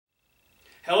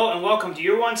Hello and welcome to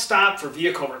your one-stop for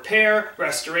vehicle repair,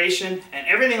 restoration, and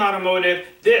everything automotive.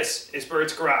 This is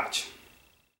Bird's Garage.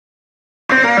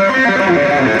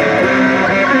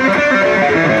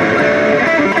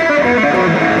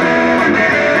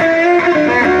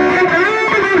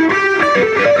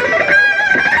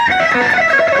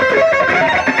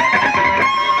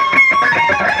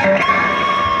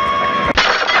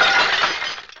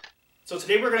 So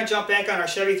today we're going to jump back on our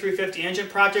Chevy 350 engine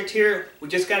project here. We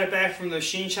just got it back from the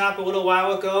machine shop a little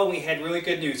while ago. We had really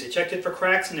good news. They checked it for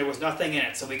cracks and there was nothing in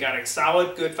it. So we got a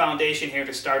solid, good foundation here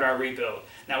to start our rebuild.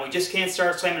 Now we just can't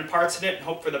start slamming parts in it and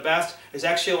hope for the best. There's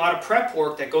actually a lot of prep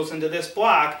work that goes into this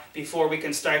block before we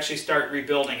can actually start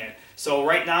rebuilding it. So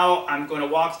right now I'm going to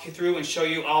walk you through and show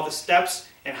you all the steps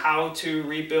and how to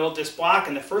rebuild this block.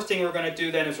 And the first thing we're going to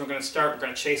do then is we're going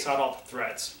to chase out all the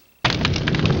threads.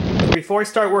 Before we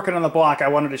start working on the block, I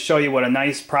wanted to show you what a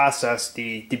nice process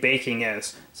the debaking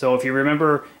is. So if you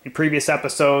remember in previous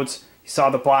episodes, you saw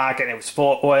the block and it was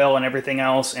full of oil and everything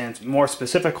else, and more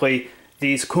specifically,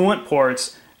 these coolant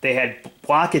ports, they had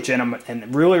blockage in them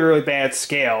and really bad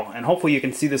scale. And hopefully you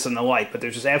can see this in the light, but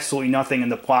there's just absolutely nothing in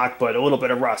the block but a little bit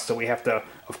of rust. So we have to,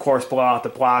 of course, blow out the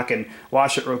block and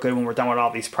wash it real good when we're done with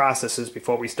all these processes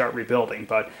before we start rebuilding.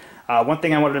 But one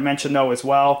thing I wanted to mention though as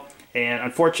well, and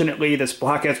unfortunately this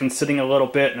block has been sitting a little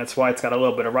bit and that's why it's got a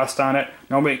little bit of rust on it.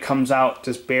 Normally it comes out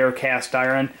just bare cast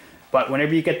iron, but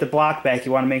whenever you get the block back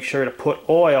you want to make sure to put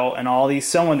oil in all these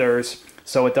cylinders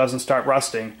so it doesn't start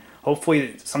rusting.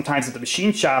 Hopefully sometimes at the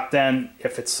machine shop then,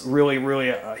 if it's really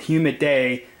a humid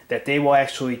day, that they will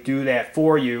actually do that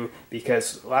for you,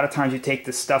 because a lot of times you take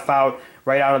this stuff out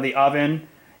right out of the oven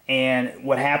and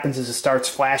what happens is it starts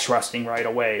flash rusting right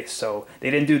away. So they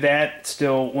didn't do that. It's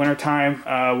still wintertime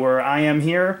where I am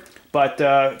here. But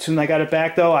as soon as I got it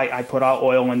back though, I put out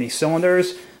oil in these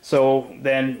cylinders so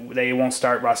then they won't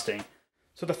start rusting.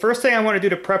 So the first thing I want to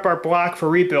do to prep our block for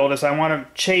rebuild is I want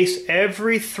to chase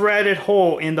every threaded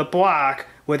hole in the block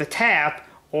with a tap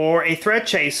or a thread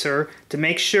chaser to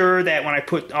make sure that when I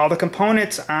put all the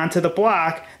components onto the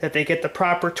block that they get the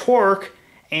proper torque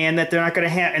and that they're not going to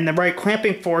have and the right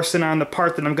clamping force on the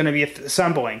part that I'm going to be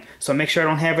assembling. So make sure I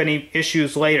don't have any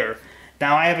issues later.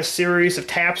 Now I have a series of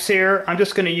taps here. I'm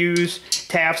just going to use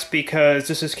taps because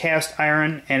this is cast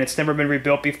iron and it's never been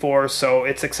rebuilt before, so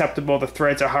it's acceptable. The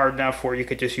threads are hard enough where you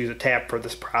could just use a tap for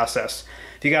this process.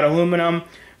 If you got aluminum,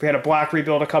 if you had a block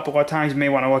rebuild a couple of times, you may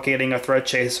want to look at getting a thread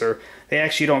chaser. They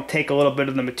actually don't take a little bit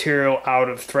of the material out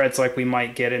of threads like we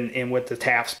might get in with the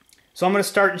taps. So I'm going to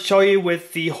start and show you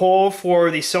with the hole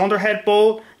for the cylinder head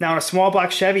bolt. Now in a small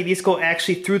block Chevy, these go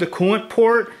actually through the coolant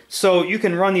port, so you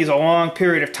can run these a long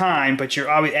period of time, but you're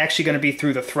actually going to be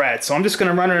through the thread. So I'm just going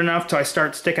to run it enough till I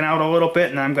start sticking out a little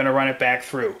bit, and I'm going to run it back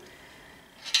through.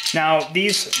 Now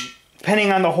these,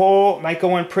 depending on the hole, might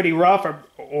go in pretty rough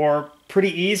or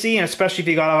pretty easy, and especially if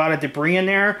you got a lot of debris in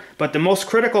there. But the most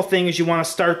critical thing is you want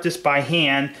to start this by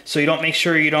hand, so you don't make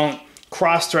sure you don't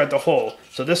cross thread the hole.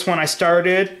 So this one I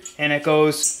started and it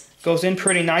goes in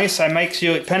pretty nice. I might,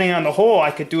 depending on the hole,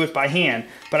 I could do it by hand,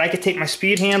 but I could take my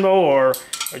speed handle or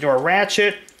a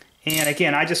ratchet, and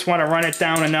again I just want to run it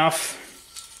down enough.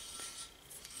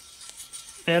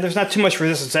 And there's not too much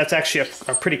resistance. That's actually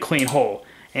a pretty clean hole,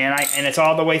 and it's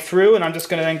all the way through, and I'm just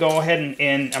going to then go ahead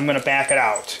and I'm going to back it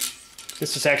out.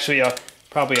 This is actually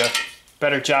probably a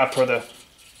better job for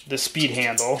the speed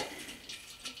handle.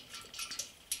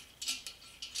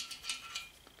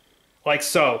 Like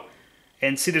so.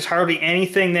 And see, there's hardly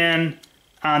anything then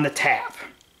on the tap.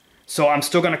 So I'm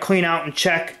still going to clean out and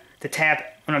check the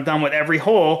tap when I'm done with every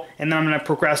hole, and then I'm going to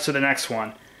progress to the next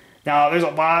one. Now there's a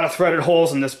lot of threaded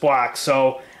holes in this block,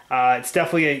 so it's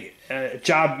definitely a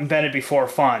job invented before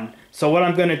fun. So what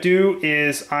I'm going to do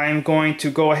is I'm going to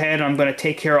go ahead and I'm going to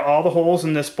take care of all the holes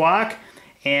in this block,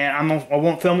 and I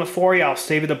won't film it for you. I'll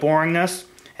save you the boringness,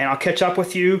 and I'll catch up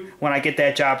with you when I get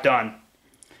that job done.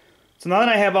 So now that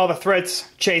I have all the threads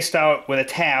chased out with a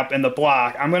tap in the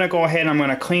block, I'm going to go ahead and I'm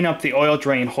going to clean up the oil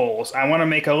drain holes. I want to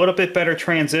make a little bit better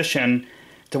transition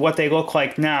to what they look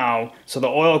like now so the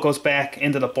oil goes back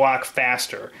into the block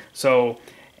faster. So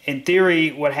in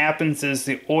theory what happens is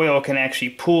the oil can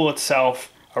actually pool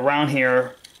itself around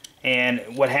here, and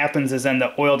what happens is then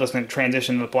the oil doesn't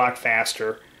transition to the block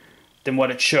faster than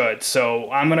what it should.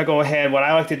 So I'm going to go ahead, what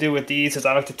I like to do with these is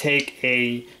I like to take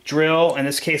a drill. In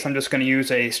this case I'm just going to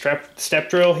use a step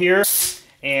drill here,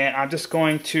 and I'm just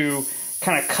going to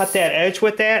kind of cut that edge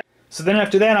with that. So then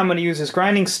after that I'm going to use this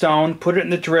grinding stone, put it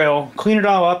in the drill, clean it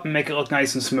all up and make it look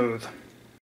nice and smooth.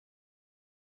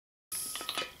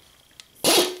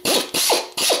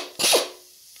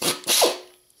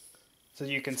 So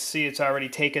you can see it's already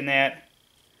taken that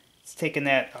It's taking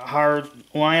that hard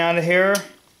line out of here.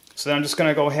 So then I'm just going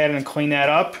to go ahead and clean that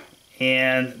up,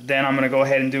 and then I'm going to go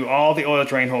ahead and do all the oil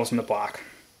drain holes in the block.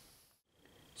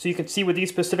 So you can see with these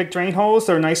specific drain holes,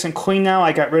 they're nice and clean now.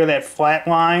 I got rid of that flat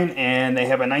line, and they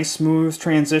have a nice smooth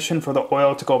transition for the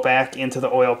oil to go back into the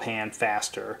oil pan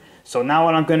faster. So now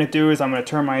what I'm going to do is I'm going to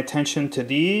turn my attention to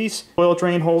these oil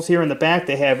drain holes here in the back.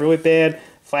 They have really bad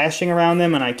flashing around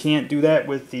them, and I can't do that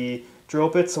with the drill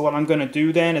bit. So what I'm going to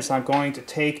do then is I'm going to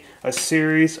take a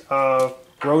series of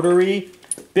rotary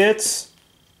bits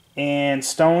and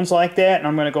stones like that, and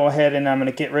I'm going to go ahead and I'm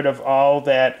going to get rid of all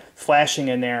that flashing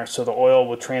in there so the oil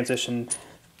will transition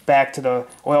back to the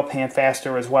oil pan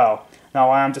faster as well. Now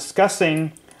while I'm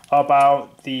discussing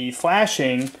about the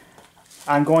flashing,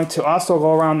 I'm going to also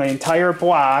go around the entire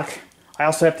block. I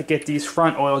also have to get these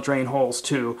front oil drain holes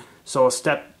too, so a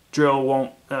step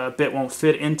drill bit won't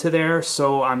fit into there,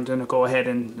 so I'm going to go ahead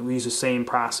and use the same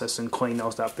process and clean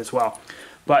those up as well.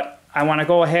 But I want to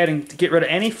go ahead and get rid of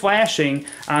any flashing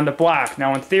on the block.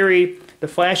 Now in theory, the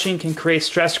flashing can create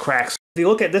stress cracks. If you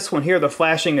look at this one here, the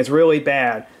flashing is really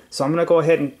bad. So I'm going to go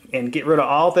ahead and get rid of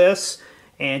all this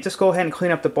and just go ahead and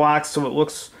clean up the block so it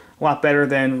looks a lot better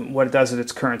than what it does at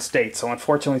its current state. So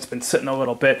unfortunately it's been sitting a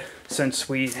little bit since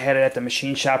we had it at the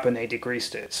machine shop and they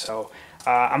degreased it. So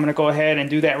I'm going to go ahead and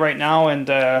do that right now, and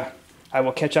I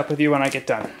will catch up with you when I get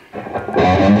done.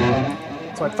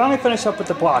 So I finally finished up with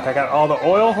the block. I got all the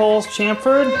oil holes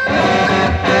chamfered.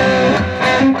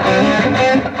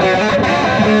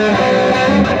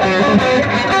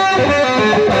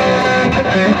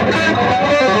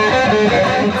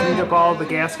 Cleaned up all the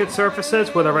gasket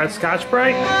surfaces with a red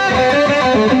Scotch-Brite.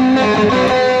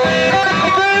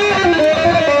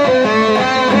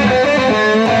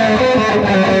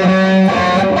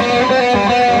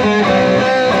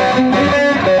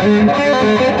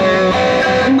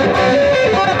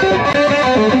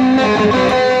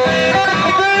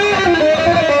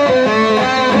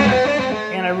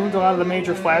 The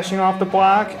major flashing off the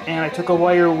block, and I took a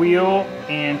wire wheel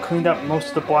and cleaned up most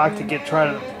of the block to try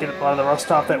to get a lot of the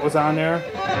rust off that was on there.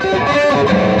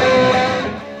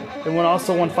 And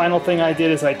one final thing I did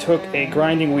is I took a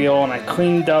grinding wheel and I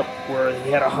cleaned up where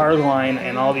he had a hard line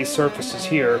and all these surfaces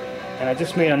here, and I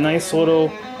just made a nice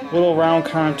little round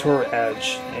contour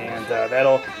edge, and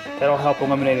that'll help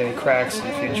eliminate any cracks in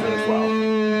the future as well.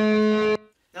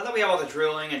 Now that we have all the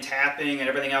drilling and tapping and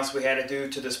everything else we had to do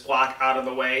to this block out of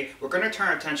the way, we're going to turn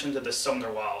our attention to the cylinder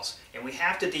walls. And we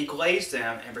have to deglaze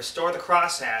them and restore the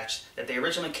crosshatch that they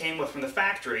originally came with from the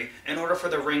factory in order for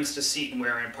the rings to seat and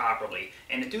wear in properly.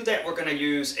 And to do that, we're going to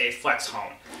use a flex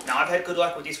hone. Now I've had good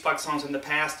luck with these flex hones in the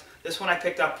past. This one I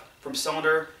picked up from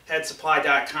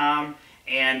cylinderheadsupply.com.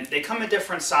 And they come in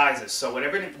different sizes. So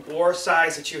whatever bore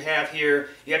size that you have here,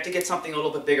 you have to get something a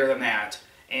little bit bigger than that.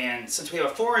 And since we have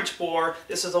a 4-inch bore,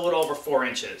 this is a little over 4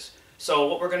 inches. So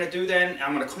what we're going to do then,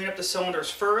 I'm going to clean up the cylinders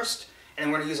first,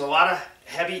 and we're going to use a lot of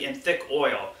heavy and thick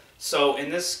oil. So in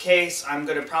this case, I'm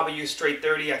going to probably use straight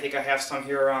 30. I think I have some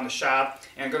here around the shop.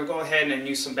 And I'm going to go ahead and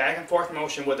use some back and forth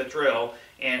motion with a drill.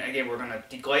 And again, we're going to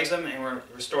deglaze them and we're going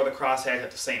to restore the crosshatch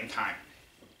at the same time.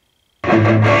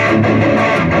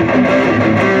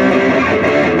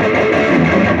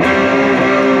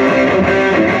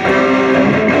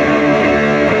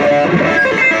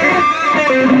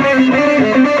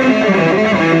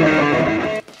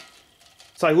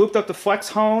 So I looped up the flex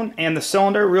hone and the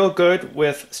cylinder real good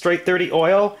with straight 30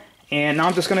 oil, and now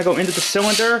I'm just going to go into the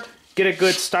cylinder, get a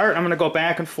good start. I'm going to go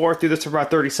back and forth, do this for about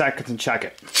 30 seconds and check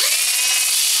it.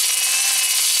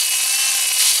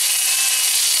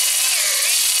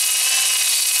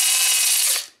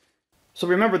 So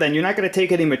remember then, you're not going to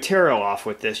take any material off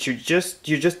with this. You're just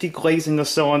deglazing the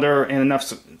cylinder and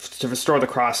enough to restore the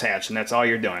crosshatch, and that's all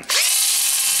you're doing.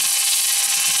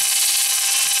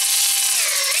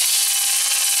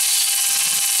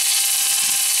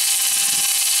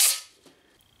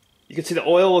 You can see the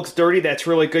oil looks dirty. That's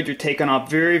really good. You're taking off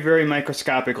very, very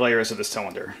microscopic layers of the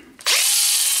cylinder.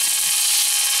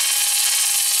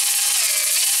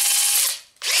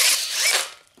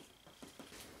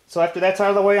 So after that's out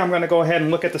of the way, I'm going to go ahead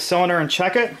and look at the cylinder and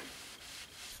check it.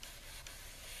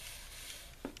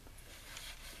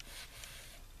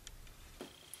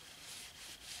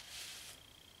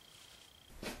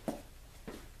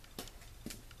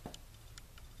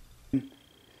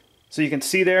 So you can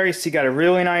see there, you see got a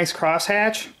really nice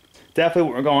crosshatch. Definitely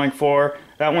what we're going for.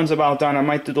 That one's about done. I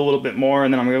might do a little bit more,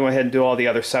 and then I'm going to go ahead and do all the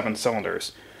other 7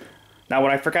 cylinders. Now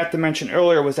what I forgot to mention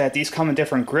earlier was that these come in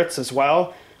different grits as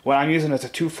well. What I'm using is a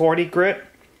 240 grit,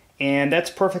 and that's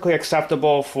perfectly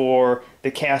acceptable for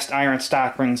the cast iron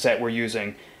stock rings that we're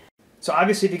using. So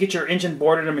obviously if you get your engine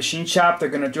boarded at a machine shop, they're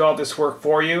going to do all this work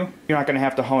for you. You're not going to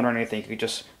have to hone or anything. You can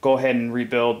just go ahead and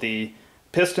rebuild the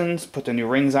pistons, put the new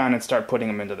rings on, and start putting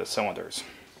them into the cylinders.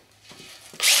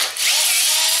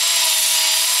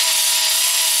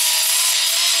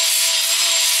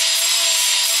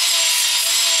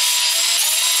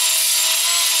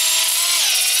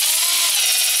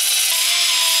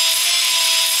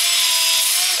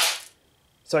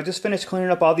 So I just finished cleaning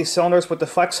up all these cylinders with the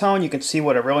flex hone. You can see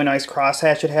what a really nice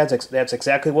crosshatch it has. That's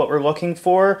exactly what we're looking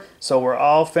for. So we're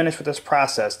all finished with this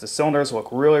process. The cylinders look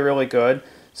really, really good.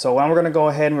 So now we're going to go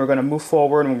ahead and we're going to move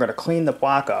forward and we're going to clean the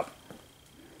block up.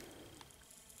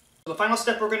 The final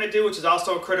step we're going to do, which is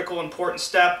also a critical important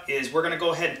step, is we're going to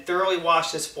go ahead and thoroughly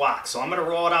wash this block. So I'm going to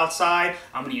roll it outside.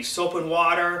 I'm going to use soap and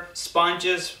water,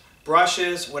 sponges,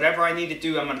 brushes, whatever I need to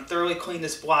do. I'm going to thoroughly clean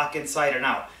this block inside and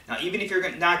out. Now, even if you're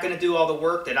not going to do all the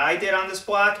work that I did on this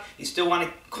block, you still want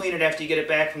to clean it after you get it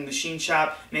back from the machine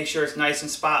shop. Make sure it's nice and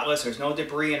spotless. There's no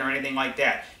debris in or anything like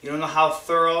that. You don't know how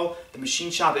thorough the machine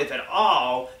shop, if at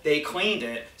all, they cleaned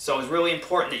it. So it's really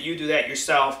important that you do that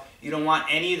yourself. You don't want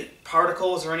any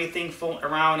particles or anything floating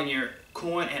around in your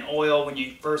coolant and oil when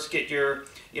you first get your,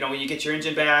 when you get your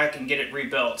engine back and get it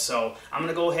rebuilt. So I'm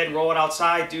going to go ahead and roll it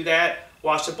outside, do that,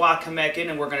 wash the block, come back in,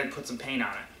 and we're going to put some paint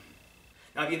on it.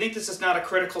 Now, if you think this is not a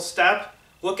critical step,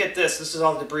 look at this. This is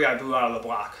all the debris I blew out of the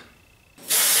block.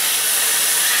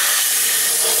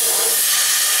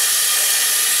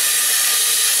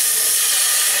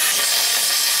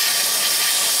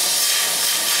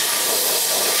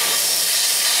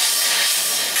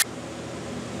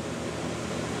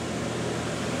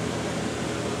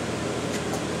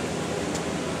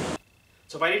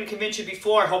 So if I didn't convince you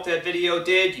before, I hope that video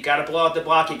did. You gotta blow out the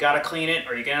block, you gotta clean it,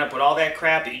 or you're gonna put all that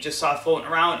crap that you just saw floating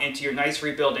around into your nice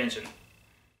rebuild engine.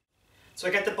 So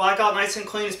I got the block out nice and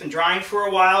clean. It's been drying for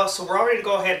a while, so we're all ready to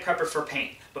go ahead and prep it for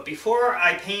paint. But before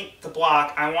I paint the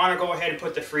block, I want to go ahead and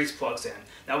put the freeze plugs in.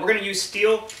 Now we're going to use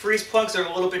steel freeze plugs. They're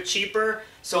a little bit cheaper,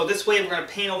 so this way we're going to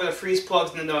paint over the freeze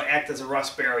plugs and then they'll act as a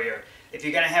rust barrier. If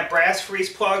you're going to have brass freeze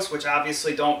plugs, which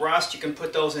obviously don't rust, you can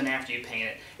put those in after you paint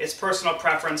it. It's personal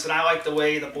preference, and I like the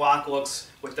way the block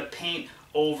looks with the paint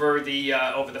over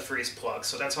the freeze plug.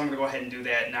 So that's why I'm going to go ahead and do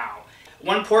that now.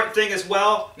 One important thing as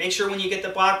well, make sure when you get the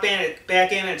block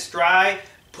back in and it's dry,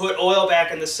 put oil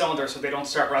back in the cylinder so they don't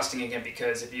start rusting again,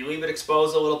 because if you leave it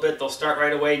exposed a little bit, they'll start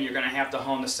right away and you're going to have to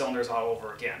hone the cylinders all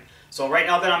over again. So right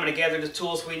now then I'm going to gather the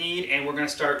tools we need and we're going to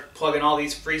start plugging all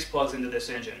these freeze plugs into this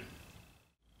engine.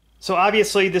 So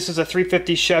obviously this is a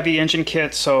 350 Chevy engine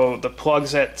kit, so the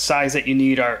plugs that size that you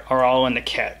need are all in the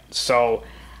kit. So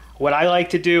what I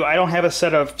like to do, I don't have a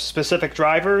set of specific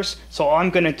drivers, so all I'm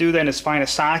going to do then is find a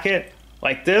socket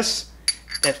like this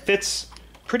that fits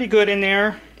pretty good in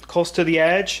there, close to the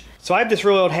edge. So I have this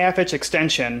really old 1/2"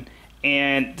 extension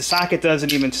and the socket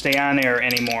doesn't even stay on there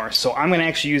anymore. So I'm going to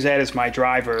actually use that as my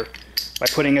driver by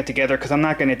putting it together because I'm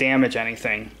not going to damage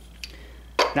anything.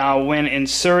 Now when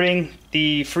inserting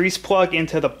the freeze plug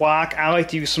into the block, I like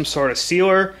to use some sort of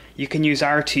sealer. You can use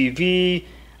RTV,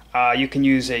 you can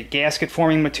use a gasket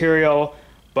forming material,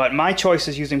 but my choice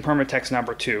is using Permatex No.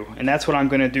 2, and that's what I'm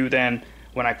going to do then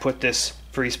when I put this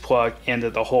freeze plug into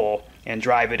the hole and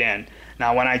drive it in.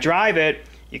 Now when I drive it,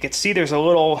 you can see there's a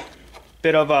little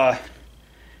bit of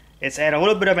it's at a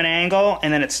little bit of an angle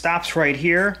and then it stops right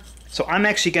here. So I'm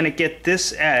actually going to get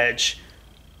this edge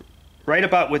right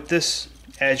about with this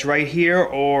edge right here,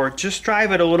 or just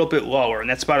drive it a little bit lower, and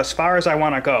that's about as far as I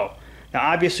want to go. Now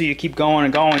obviously you keep going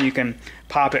and going, you can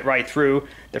pop it right through.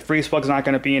 The freeze plug's not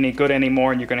going to be any good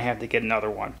anymore and you're going to have to get another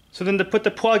one. So then to put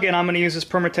the plug in, I'm going to use this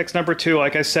Permatex No. 2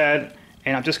 like I said,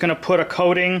 and I'm just going to put a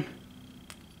coating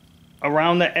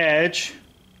around the edge.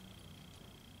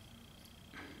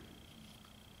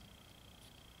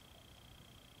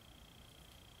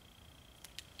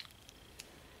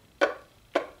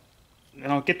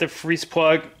 And I'll get the freeze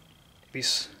plug,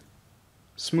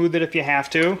 smooth it if you have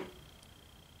to,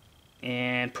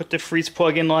 and put the freeze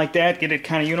plug in like that, get it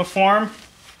kind of uniform.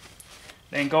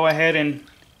 Then go ahead and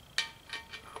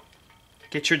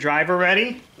get your driver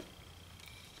ready,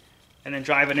 and then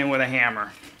drive it in with a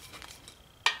hammer.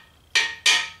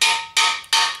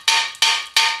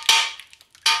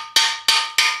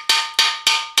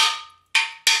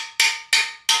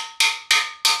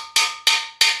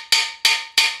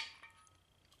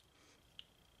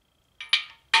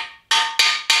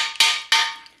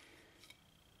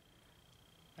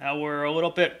 Now we're a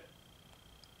little bit,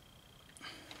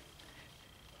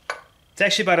 it's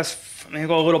actually about as, let me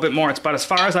go a little bit more, it's about as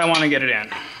far as I want to get it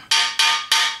in.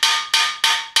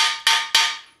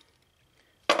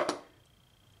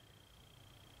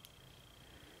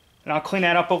 And I'll clean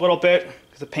that up a little bit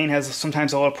because the paint has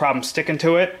sometimes a little problem sticking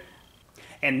to it.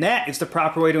 And that is the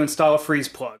proper way to install a freeze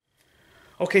plug.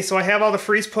 Okay, so I have all the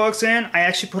freeze plugs in. I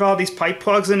actually put all these pipe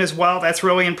plugs in as well. That's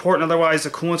really important, otherwise the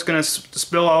coolant's going to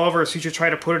spill all over as soon as you try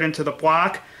to put it into the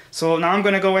block. So now I'm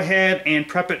going to go ahead and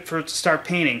prep it to start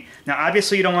painting. Now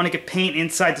obviously you don't want to get paint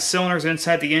inside the cylinders,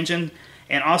 inside the engine,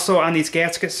 and also on these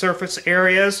gasket surface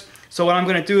areas. So what I'm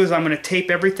going to do is I'm going to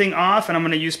tape everything off, and I'm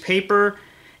going to use paper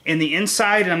in the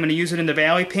inside, and I'm going to use it in the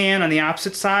valley pan on the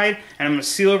opposite side, and I'm going to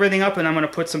seal everything up, and I'm going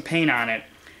to put some paint on it.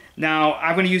 Now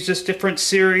I'm going to use just different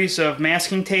series of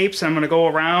masking tapes, and I'm going to go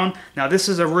around. Now this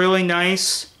is a really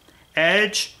nice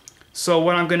edge, so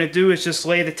what I'm going to do is just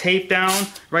lay the tape down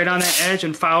right on that edge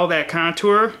and follow that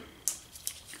contour,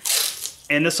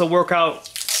 and this will work out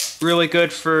really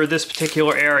good for this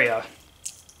particular area.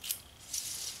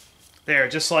 There,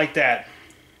 just like that.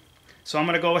 So I'm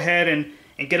going to go ahead and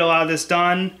get a lot of this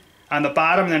done on the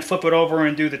bottom and then flip it over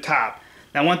and do the top.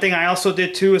 Now one thing I also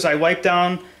did too is I wiped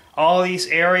down all these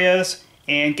areas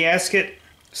and gasket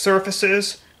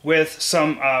surfaces with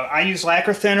some, I use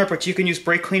lacquer thinner, but you can use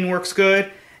brake clean, works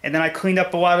good. And then I cleaned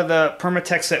up a lot of the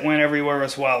Permatex that went everywhere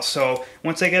as well. So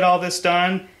once I get all this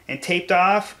done and taped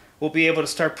off, we'll be able to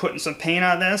start putting some paint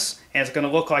on this, and it's going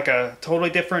to look like a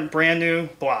totally different brand new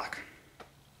block.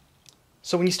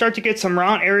 So when you start to get some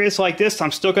round areas like this, I'm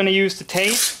still going to use the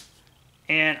tape,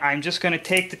 and I'm just going to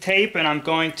take the tape and I'm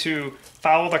going to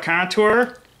follow the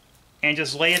contour and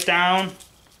just lay it down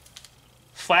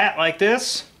flat like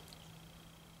this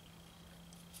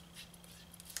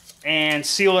and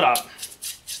seal it up.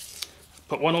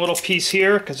 Put one little piece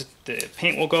here because the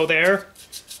paint will go there,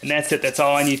 and that's it. That's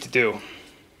all I need to do.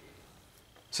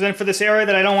 So then for this area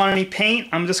that I don't want any paint,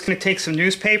 I'm just going to take some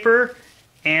newspaper,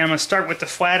 and I'm going to start with the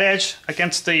flat edge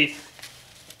against the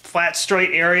flat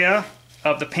straight area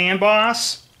of the pan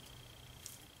boss,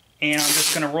 and I'm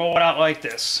just going to roll it out like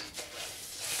this.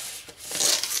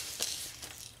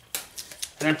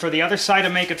 And then for the other side to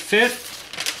make it fit,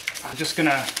 I'm just going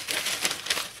to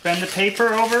bend the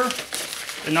paper over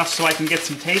enough so I can get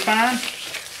some tape on.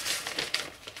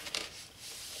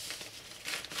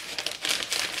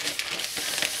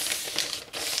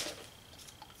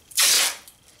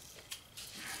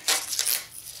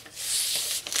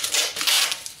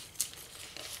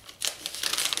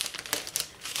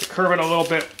 Curve it a little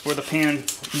bit where the pan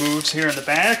moves here in the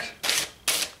back.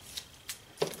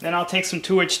 Then I'll take some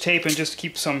 2-inch tape and just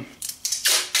keep some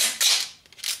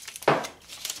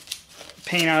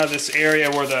paint out of this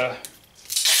area where the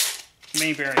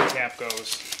main bearing cap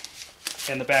goes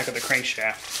in the back of the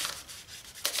crankshaft.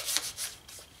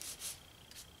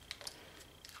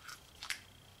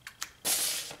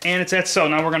 And it's that so.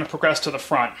 Now we're going to progress to the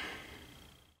front.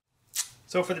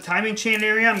 So for the timing chain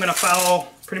area, I'm going to follow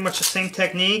pretty much the same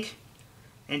technique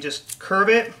and just curve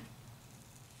it.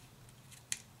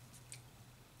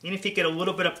 Even if you get a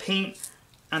little bit of paint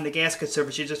on the gasket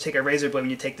surface, you just take a razor blade when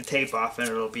you take the tape off, and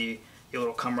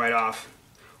it'll come right off,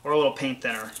 or a little paint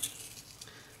thinner.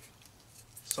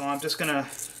 So I'm just going to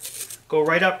go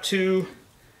right up to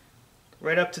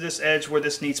this edge where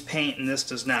this needs paint and this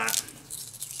does not.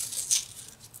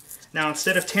 Now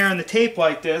instead of tearing the tape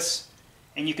like this,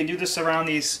 and you can do this around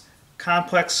these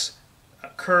complex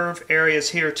curve areas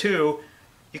here too,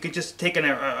 you can just take an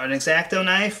X-Acto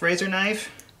knife, razor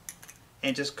knife,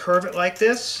 and just curve it like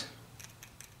this.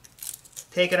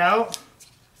 Take it out.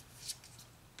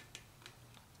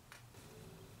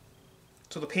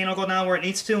 So the paint will go down where it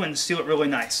needs to and seal it really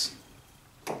nice.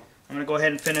 I'm going to go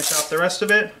ahead and finish off the rest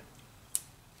of it.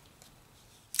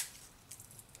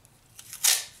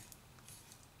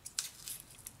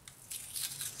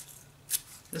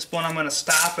 This one I'm going to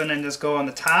stop and then just go on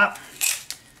the top.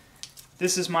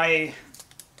 This is my...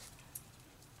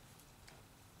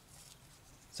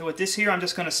 So with this here, I'm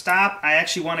just going to stop. I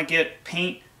actually want to get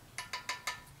paint.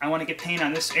 I want to get paint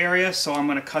on this area, so I'm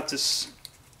going to cut this.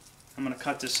 I'm going to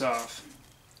cut this off.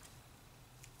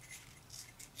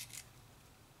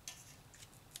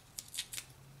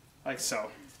 Like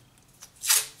so.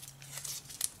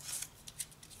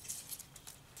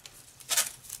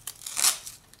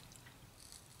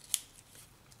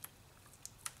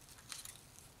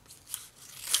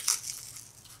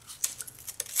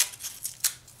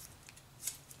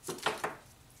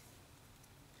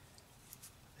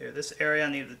 There, this area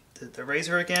I need the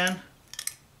razor again.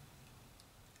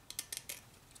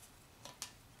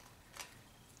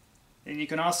 And you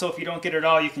can also, if you don't get it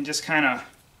all, you can just kind of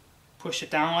push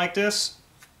it down like this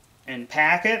and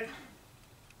pack it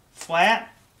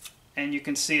flat, and you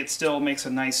can see it still makes a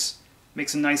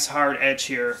nice hard edge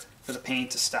here for the paint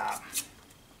to stop.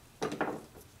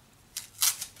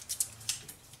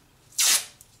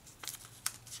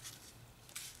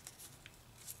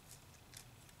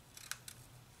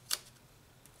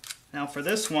 Now for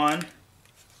this one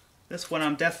it's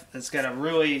got a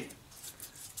really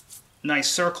nice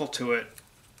circle to it,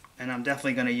 and I'm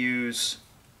definitely going to use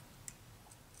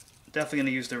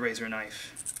the razor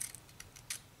knife.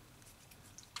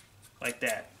 Like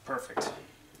that. Perfect.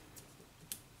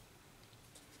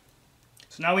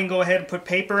 So now we can go ahead and put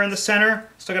paper in the center.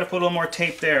 Still got to put a little more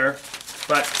tape there,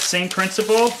 but same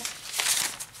principle,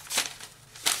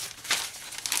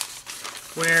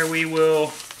 where we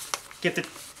will get the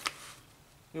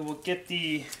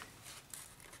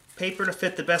paper to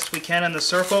fit the best we can in the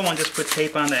circle and just put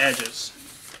tape on the edges.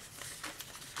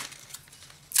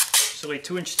 So a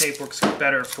 2-inch tape works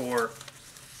better for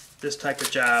this type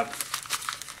of job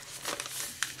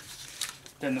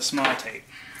than the small tape.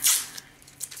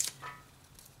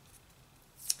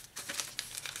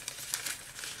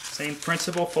 Same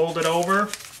principle, fold it over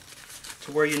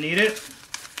to where you need it.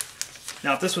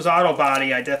 Now if this was auto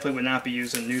body, I definitely would not be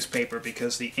using newspaper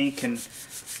because the ink can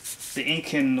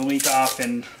leak off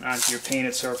and onto your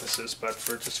painted surfaces, but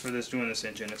just for doing this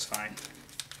engine, it's fine.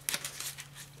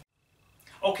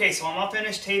 Okay, so I'm all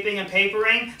finished taping and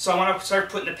papering, so I want to start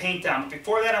putting the paint down. But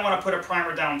before that, I want to put a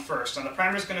primer down first. Now the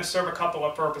primer is going to serve a couple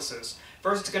of purposes.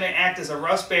 First, it's going to act as a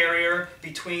rust barrier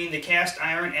between the cast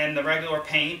iron and the regular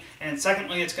paint, and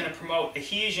secondly, it's going to promote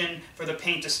adhesion for the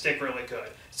paint to stick really good.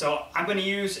 So I'm going to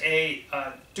use a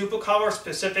Duplicolor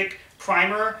specific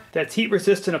primer that's heat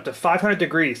resistant up to 500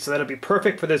 degrees, so that'll be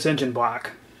perfect for this engine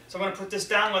block. So I'm going to put this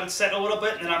down, let it set a little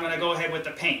bit, and then I'm going to go ahead with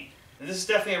the paint. And this is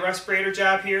definitely a respirator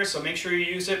job here, so make sure you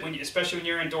use it, especially when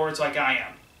you're indoors like I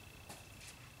am.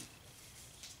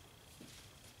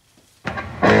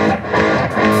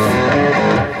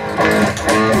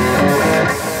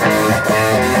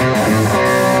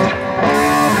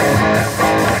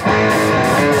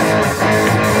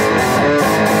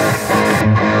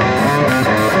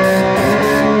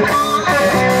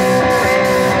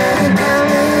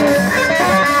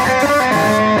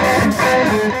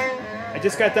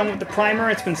 Just got done with the primer.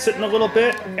 It's been sitting a little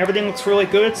bit. Everything looks really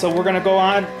good, so we're going to go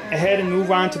on ahead and move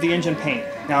on to the engine paint.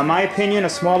 Now in my opinion, a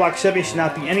small block Chevy should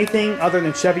not be anything other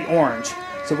than Chevy orange.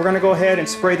 So we're going to go ahead and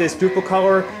spray this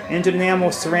Duplicolor engine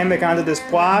enamel ceramic onto this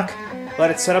block.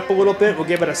 Let it set up a little bit. We'll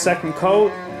give it a second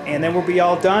coat, and then we'll be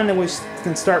all done and we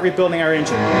can start rebuilding our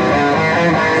engine.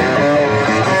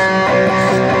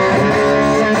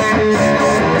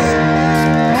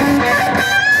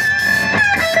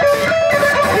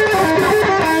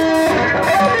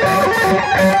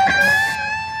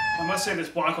 This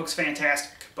block looks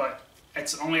fantastic, but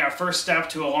it's only our first step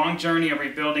to a long journey of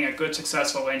rebuilding a good,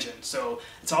 successful engine. So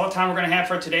it's all the time we're going to have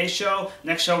for today's show.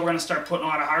 Next show, we're going to start putting a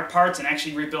lot of hard parts and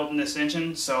actually rebuilding this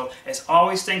engine. So as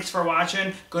always, thanks for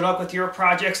watching. Good luck with your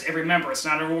projects, and remember, it's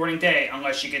not a rewarding day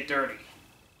unless you get dirty.